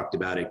I have talked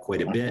about it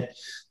quite a bit.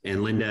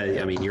 And Linda,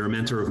 I mean, you're a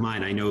mentor of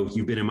mine. I know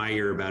you've been in my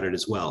ear about it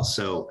as well.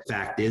 So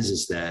fact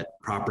is that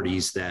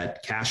properties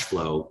that cash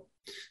flow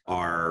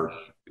are,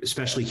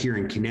 especially here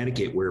in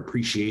Connecticut, where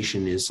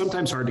appreciation is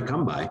sometimes hard to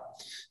come by,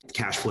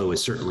 cash flow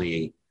is certainly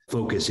a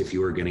focus if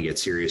you are going to get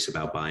serious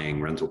about buying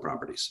rental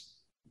properties.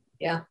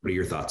 Yeah. What are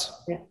your thoughts?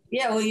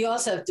 Yeah. Well, you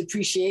also have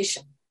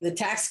depreciation. The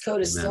tax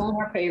code is still in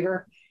our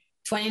favor.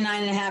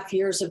 29 and a half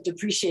years of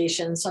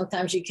depreciation.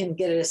 Sometimes you can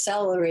get it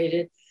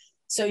accelerated.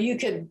 So you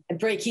could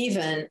break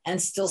even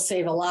and still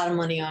save a lot of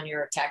money on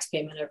your tax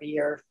payment every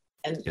year.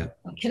 And in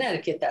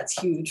Connecticut, that's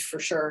huge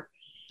for sure.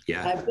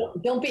 Yeah.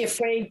 Don't be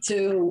afraid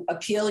to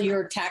appeal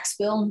your tax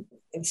bill.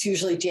 It's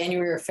usually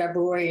January or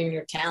February in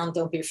your town.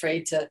 Don't be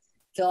afraid to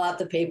fill out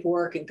the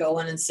paperwork and go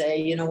in and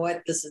say, you know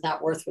what, this is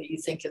not worth what you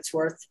think it's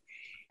worth.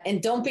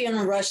 And don't be in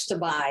a rush to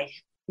buy.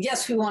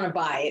 Yes, we want to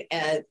buy.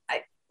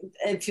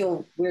 I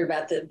feel weird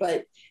about that,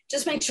 but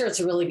just make sure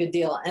it's a really good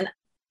deal. And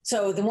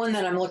so the one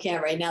that I'm looking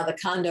at right now, the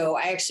condo,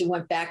 I actually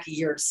went back a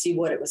year to see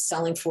what it was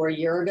selling for a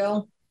year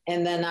ago.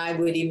 And then I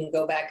would even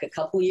go back a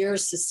couple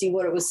years to see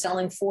what it was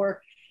selling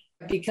for,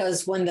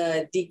 because when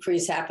the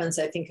decrease happens,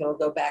 I think it'll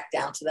go back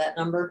down to that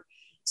number.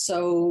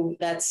 So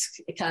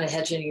that's kind of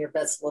hedging your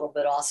bets a little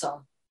bit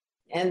also.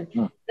 And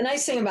the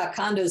nice thing about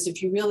condos,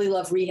 if you really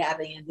love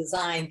rehabbing and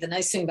design, the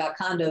nice thing about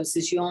condos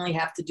is you only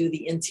have to do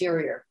the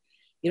interior.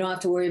 You don't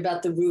have to worry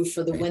about the roof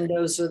or the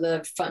windows or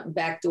the front and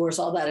back doors,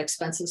 all that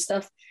expensive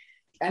stuff.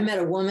 I met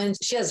a woman,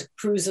 she has a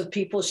cruise of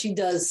people. She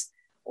does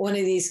one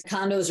of these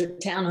condos or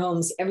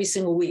townhomes every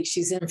single week.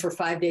 She's in for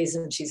 5 days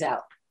and she's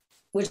out,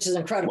 which is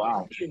incredible.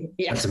 Wow.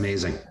 Yeah. That's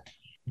amazing.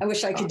 I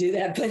wish I could do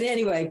that. But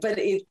anyway,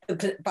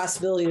 the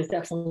possibility is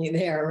definitely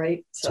there,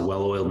 right? So. It's a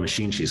well-oiled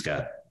machine she's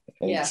got.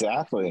 Yeah.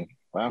 Exactly.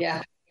 Wow.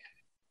 Yeah.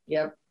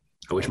 Yep.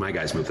 I wish my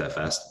guys moved that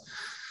fast.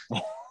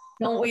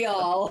 Don't we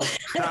all?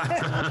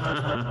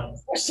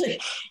 Especially,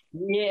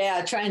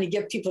 trying to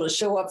get people to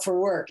show up for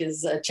work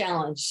is a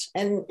challenge.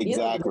 And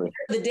exactly,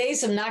 the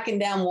days of knocking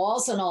down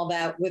walls and all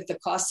that with the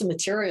cost of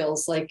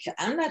materials, like,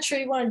 I'm not sure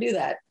you want to do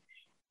that.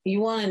 You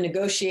want to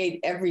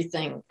negotiate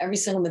everything, every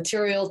single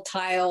material,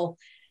 tile.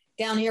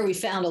 Down here, we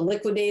found a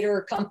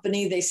liquidator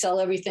company. They sell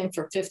everything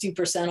for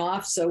 50%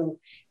 off. So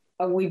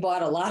we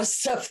bought a lot of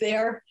stuff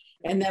there.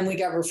 And then we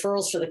got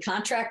referrals for the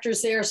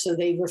contractors there. So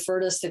they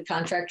referred us to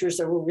contractors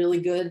that were really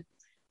good,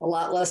 a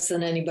lot less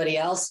than anybody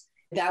else.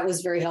 That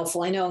was very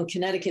helpful. I know in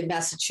Connecticut,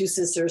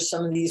 Massachusetts, there's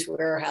some of these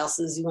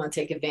warehouses. You want to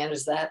take advantage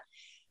of that.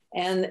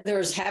 And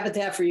there's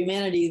Habitat for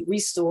Humanity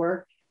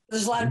Restore.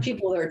 There's a lot of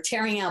people that are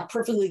tearing out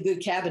perfectly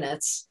good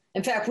cabinets.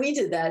 In fact, we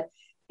did that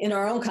in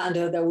our own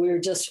condo that we were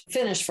just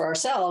finished for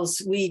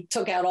ourselves. We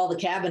took out all the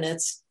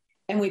cabinets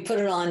and we put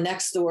it on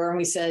Nextdoor and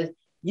we said,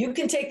 you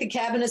can take the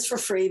cabinets for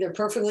free. They're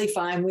perfectly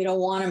fine. We don't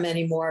want them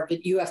anymore,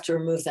 but you have to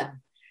remove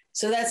them.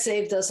 So that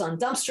saved us on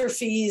dumpster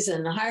fees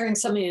and hiring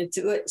somebody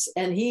to do it.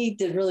 And he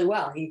did really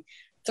well. He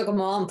took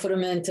them all and put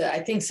them into,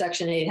 I think,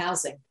 Section 8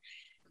 housing.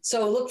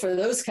 So look for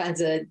those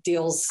kinds of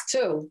deals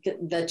too.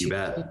 That you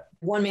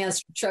one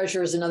man's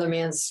treasure is another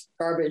man's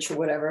garbage or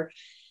whatever.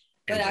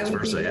 But and vice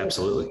versa,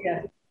 absolutely.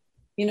 Yeah.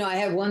 You know, I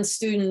had one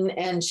student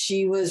and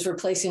she was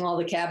replacing all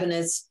the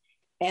cabinets.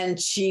 And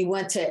she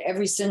went to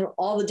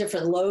all the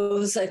different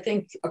Lowe's, I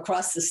think,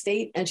 across the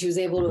state. And she was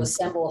able to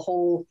assemble a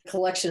whole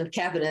collection of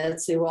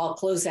cabinets. They were all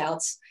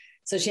closeouts.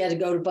 So she had to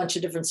go to a bunch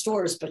of different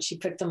stores, but she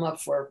picked them up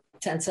for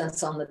 10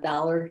 cents on the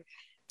dollar.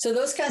 So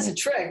those kinds of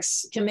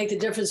tricks can make the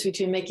difference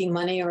between making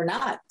money or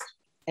not.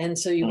 And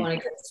so you want to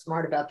get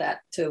smart about that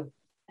too.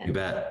 You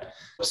bet.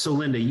 So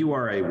Linda, you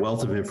are a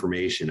wealth of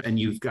information and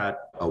you've got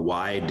a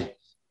wide,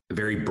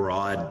 very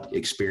broad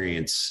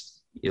experience,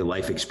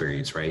 life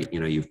experience, right?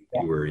 You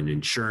were in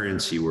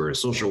insurance, you were a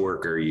social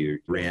worker, you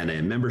ran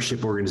a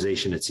membership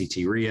organization at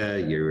CT RIA,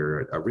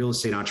 you're a real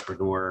estate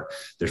entrepreneur.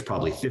 There's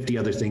probably 50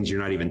 other things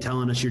you're not even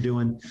telling us you're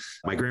doing.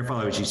 My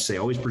grandfather used to say,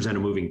 always present a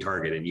moving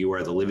target, and you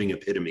are the living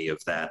epitome of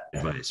that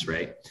advice,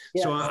 right?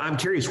 Yeah. So I'm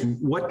curious,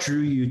 what drew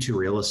you to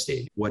real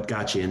estate? What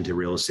got you into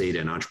real estate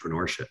and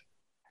entrepreneurship?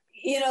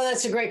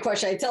 That's a great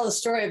question. I tell a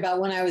story about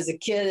when I was a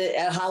kid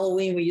at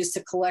Halloween, we used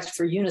to collect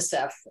for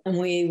UNICEF and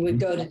we would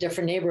go to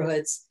different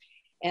neighborhoods.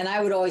 And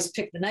I would always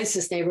pick the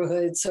nicest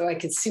neighborhood so I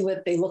could see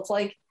what they look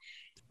like.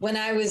 When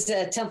I was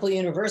at Temple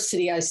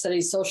University, I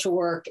studied social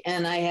work,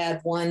 and I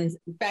had one,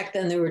 back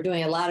then they were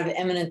doing a lot of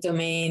eminent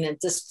domain and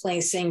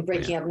displacing,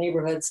 breaking up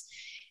neighborhoods.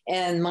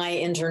 And my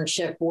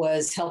internship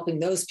was helping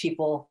those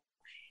people.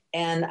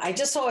 And I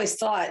just always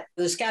thought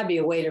there's got to be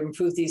a way to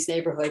improve these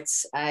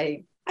neighborhoods.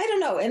 I don't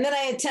know. And then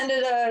I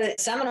attended a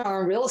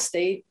seminar on real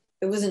estate.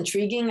 It was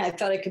intriguing. I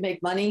thought I could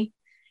make money.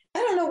 I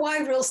don't know why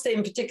real estate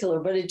in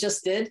particular, but it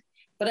just did.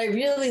 But I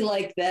really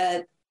like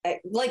that,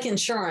 like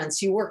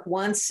insurance, you work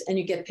once and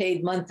you get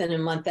paid month in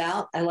and month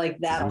out. I like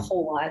that a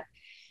whole lot.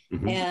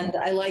 And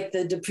I like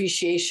the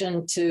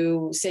depreciation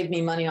to save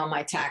me money on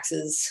my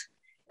taxes.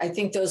 I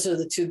think those are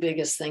the two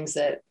biggest things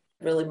that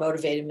really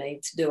motivated me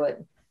to do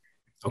it.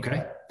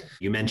 Okay.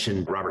 You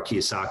mentioned Robert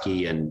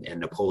Kiyosaki and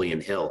Napoleon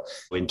Hill.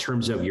 In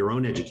terms of your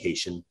own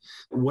education,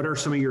 what are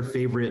some of your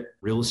favorite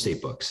real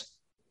estate books?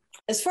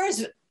 As far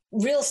as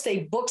real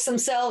estate books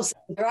themselves,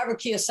 Robert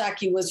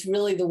Kiyosaki was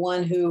really the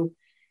one who,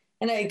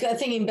 and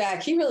thinking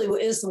back, he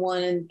really is the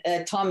one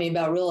that taught me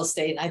about real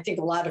estate. And I think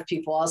a lot of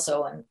people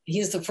also, and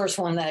he's the first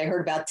one that I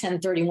heard about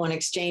 1031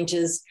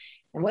 exchanges.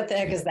 And what the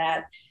heck is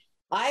that?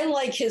 I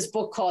like his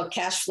book called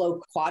Cash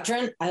Flow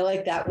Quadrant. I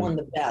like that one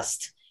the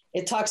best.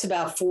 It talks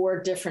about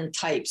 4 different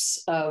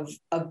types of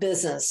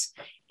business.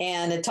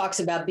 And it talks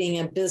about being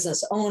a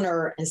business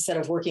owner instead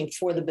of working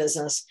for the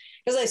business.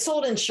 Because I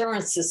sold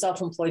insurance to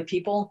self-employed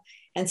people.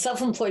 And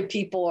self-employed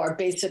people are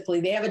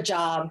basically, they have a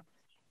job,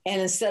 and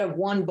instead of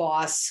one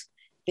boss,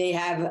 they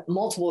have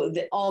multiple,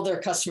 all their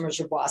customers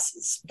are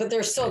bosses, but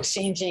they're still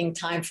exchanging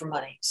time for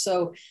money.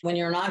 So when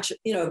you're not,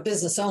 a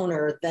business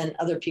owner, then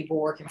other people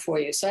working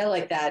for you. So I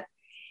like that.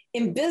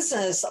 In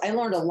business, I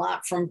learned a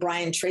lot from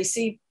Brian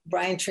Tracy.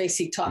 Brian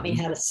Tracy taught me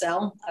how to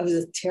sell. I was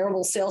a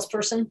terrible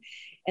salesperson.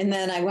 And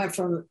then I went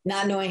from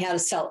not knowing how to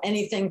sell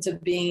anything to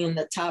being in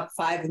the top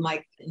 5 of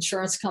my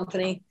insurance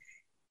company.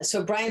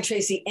 So Brian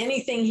Tracy,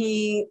 anything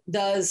he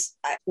does,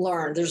 I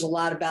learned. There's a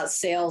lot about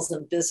sales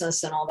and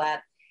business and all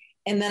that.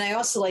 And then I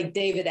also like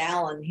David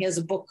Allen. He has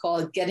a book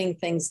called Getting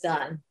Things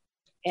Done.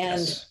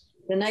 And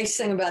the nice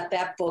thing about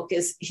that book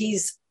is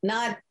he's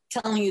not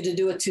telling you to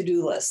do a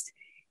to-do list.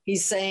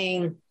 He's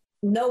saying,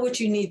 know what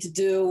you need to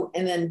do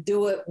and then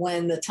do it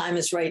when the time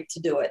is right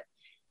to do it.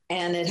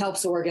 And it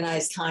helps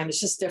organize time. It's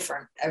just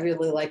different. I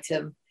really liked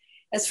him.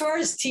 As far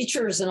as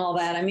teachers and all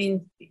that, I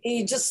mean,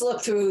 you just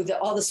look through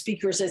all the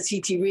speakers at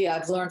CT RIA.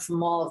 I've learned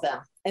from all of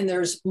them, and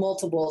there's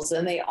multiples,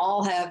 and they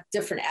all have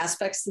different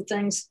aspects to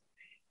things.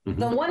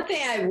 The one thing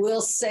I will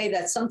say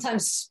that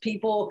sometimes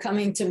people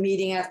coming to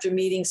meeting after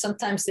meeting,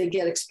 sometimes they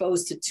get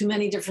exposed to too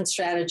many different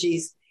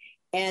strategies,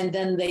 and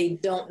then they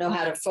don't know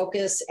how to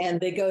focus,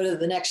 and they go to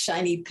the next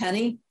shiny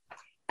penny.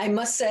 I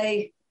must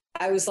say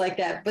I was like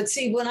that. But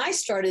see, when I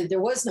started,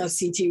 there was no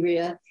CT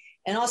RIA.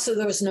 And also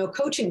there was no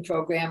coaching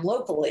program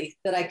locally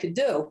that I could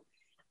do.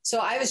 So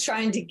I was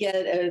trying to get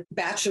a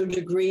bachelor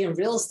degree in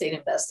real estate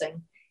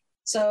investing.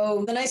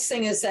 So the nice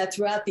thing is that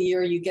throughout the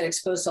year, you get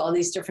exposed to all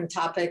these different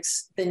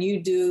topics. Then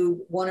you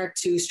do 1 or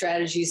 2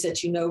 strategies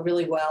that you know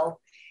really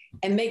well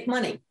and make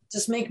money.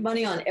 Just make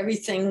money on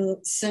everything,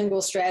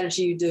 single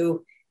strategy you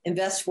do,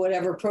 invest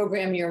whatever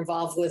program you're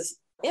involved with,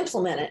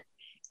 implement it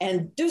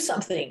and do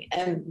something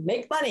and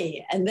make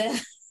money. And then,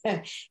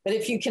 but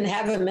if you can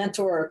have a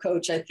mentor or a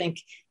coach, I think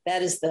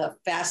that is the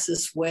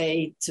fastest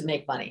way to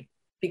make money,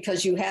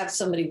 because you have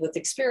somebody with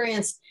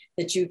experience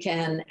that you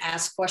can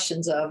ask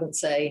questions of and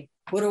say,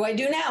 what do I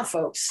do now,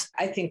 folks?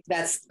 I think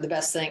that's the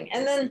best thing.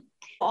 And then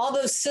all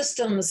those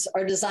systems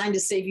are designed to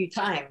save you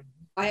time.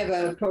 I have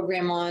a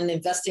program on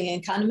investing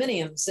in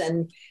condominiums,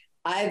 and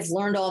I've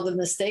learned all the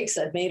mistakes.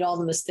 I've made all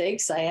the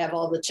mistakes. I have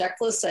all the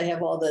checklists. I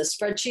have all the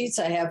spreadsheets.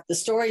 I have the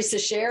stories to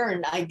share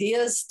and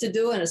ideas to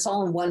do, and it's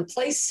all in one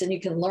place, and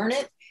you can learn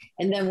it.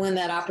 And then when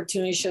that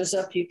opportunity shows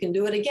up, you can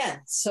do it again.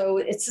 So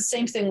it's the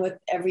same thing with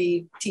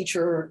every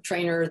teacher or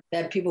trainer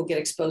that people get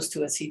exposed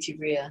to at CT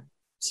RIA.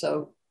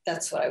 So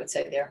that's what I would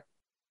say there.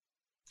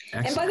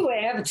 Excellent. And by the way,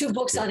 I have 2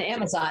 books on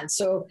Amazon,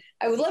 so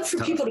I would love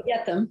for people to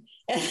get them.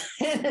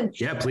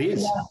 Yeah,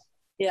 please.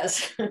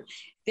 Yes.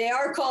 They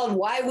are called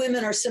Why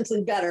Women Are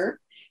Simply Better.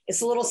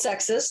 It's a little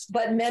sexist,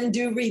 but men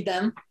do read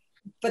them.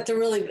 But they're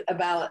really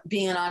about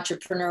being an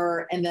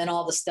entrepreneur and then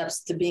all the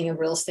steps to being a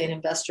real estate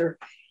investor.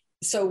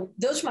 So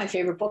those are my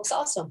favorite books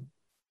also.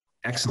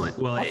 Excellent.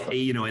 Well, awesome.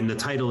 And the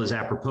title is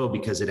apropos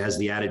because it has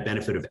the added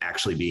benefit of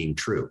actually being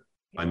true.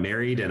 I'm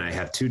married and I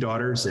have 2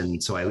 daughters.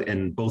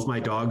 And both my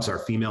dogs are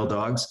female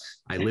dogs.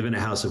 I live in a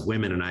house of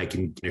women, and I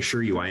can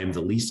assure you I am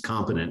the least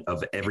competent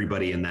of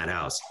everybody in that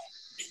house.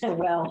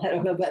 Well, I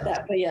don't know about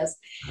that, but yes.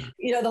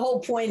 The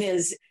whole point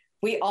is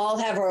we all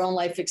have our own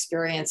life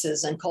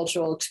experiences and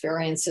cultural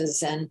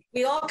experiences, and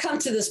we all come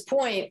to this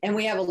point and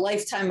we have a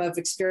lifetime of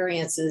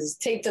experiences.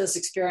 Take those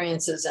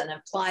experiences and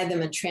apply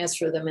them and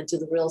transfer them into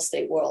the real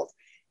estate world.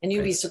 And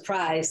you'd be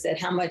surprised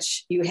at how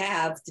much you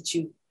have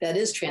that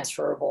is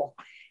transferable.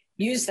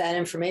 Use that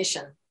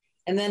information.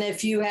 And then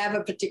if you have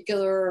a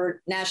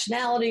particular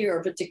nationality or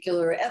a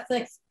particular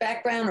ethnic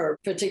background or a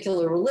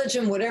particular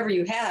religion, whatever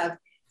you have,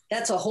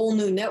 that's a whole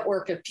new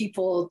network of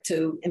people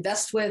to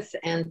invest with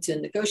and to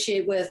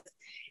negotiate with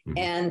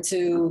and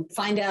to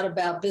find out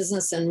about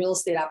business and real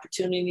estate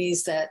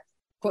opportunities that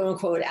quote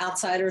unquote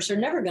outsiders are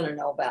never going to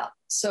know about.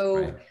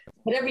 So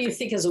whatever you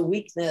think is a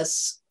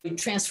weakness, you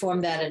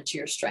transform that into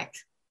your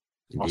strength.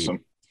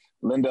 Awesome.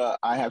 Linda,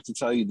 I have to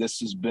tell you,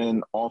 this has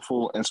been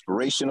awful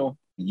inspirational.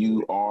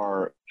 You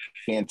are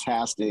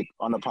fantastic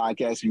on the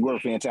podcast. You were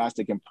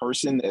fantastic in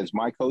person as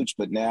my coach,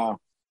 but now,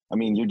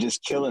 you're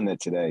just killing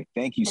it today.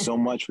 Thank you so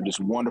much for this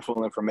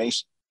wonderful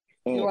information.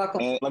 You're welcome.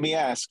 And let me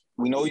ask,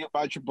 we know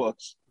about your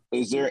books.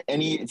 Is there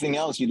anything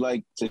else you'd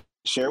like to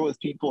share with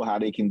people, how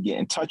they can get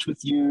in touch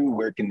with you?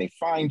 Where can they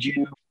find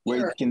you?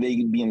 Where can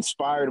they be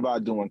inspired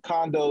about doing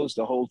condos,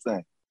 the whole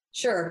thing?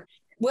 Sure.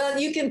 Well,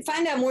 you can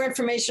find out more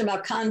information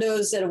about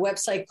condos at a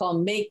website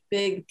called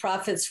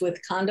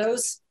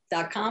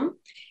makebigprofitswithcondos.com.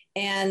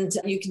 And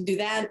you can do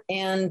that.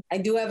 And I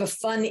do have a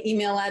fun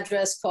email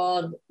address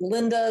called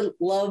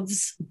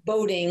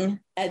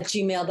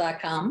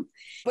lindalovesboating@gmail.com.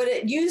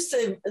 But use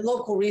the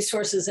local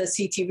resources at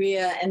CT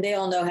RIA, and they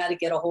all know how to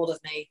get a hold of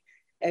me.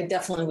 I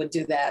definitely would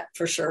do that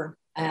for sure.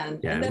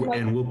 And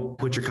we'll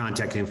put your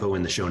contact info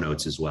in the show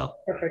notes as well.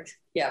 Perfect.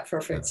 Yeah,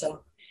 perfect.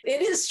 So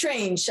it is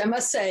strange, I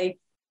must say,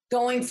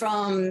 going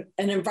from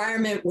an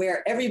environment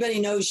where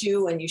everybody knows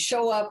you and you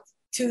show up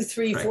 2,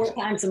 3, 4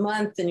 times a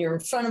month and you're in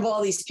front of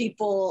all these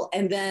people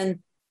and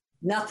then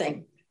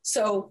nothing.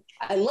 So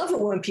I love it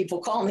when people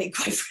call me,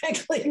 quite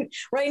frankly.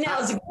 Right now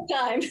is a good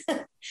time.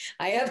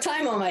 I have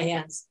time on my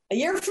hands. A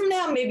year from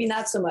now, maybe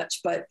not so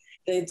much, but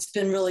it's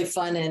been really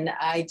fun. And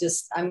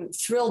I'm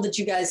thrilled that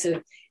you guys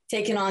have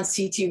taken on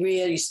CT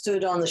RIA. You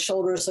stood on the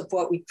shoulders of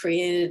what we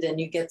created and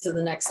you get to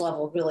the next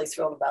level. Really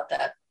thrilled about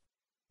that.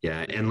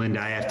 Yeah. And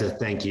Linda, I have to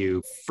thank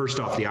you first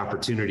off, the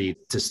opportunity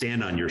to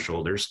stand on your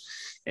shoulders.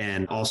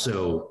 And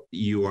also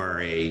you are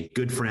a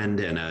good friend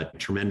and a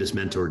tremendous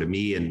mentor to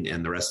me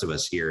and the rest of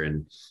us here.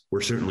 And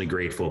we're certainly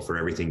grateful for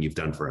everything you've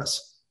done for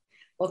us.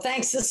 Well,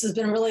 thanks. This has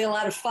been really a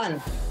lot of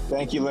fun.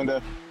 Thank you,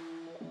 Linda.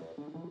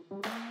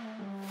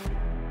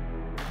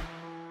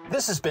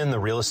 This has been the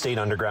Real Estate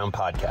Underground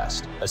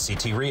Podcast, a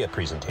CT RIA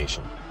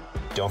presentation.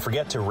 Don't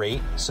forget to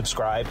rate,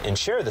 subscribe, and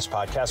share this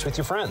podcast with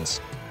your friends.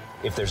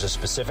 If there's a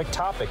specific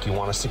topic you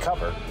want us to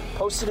cover,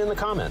 post it in the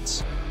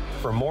comments.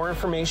 For more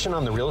information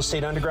on the Real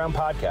Estate Underground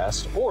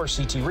Podcast or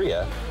CT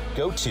RIA,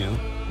 go to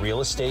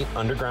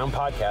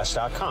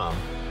realestateundergroundpodcast.com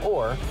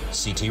or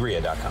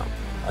ctria.com.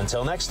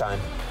 Until next time,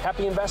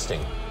 happy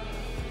investing.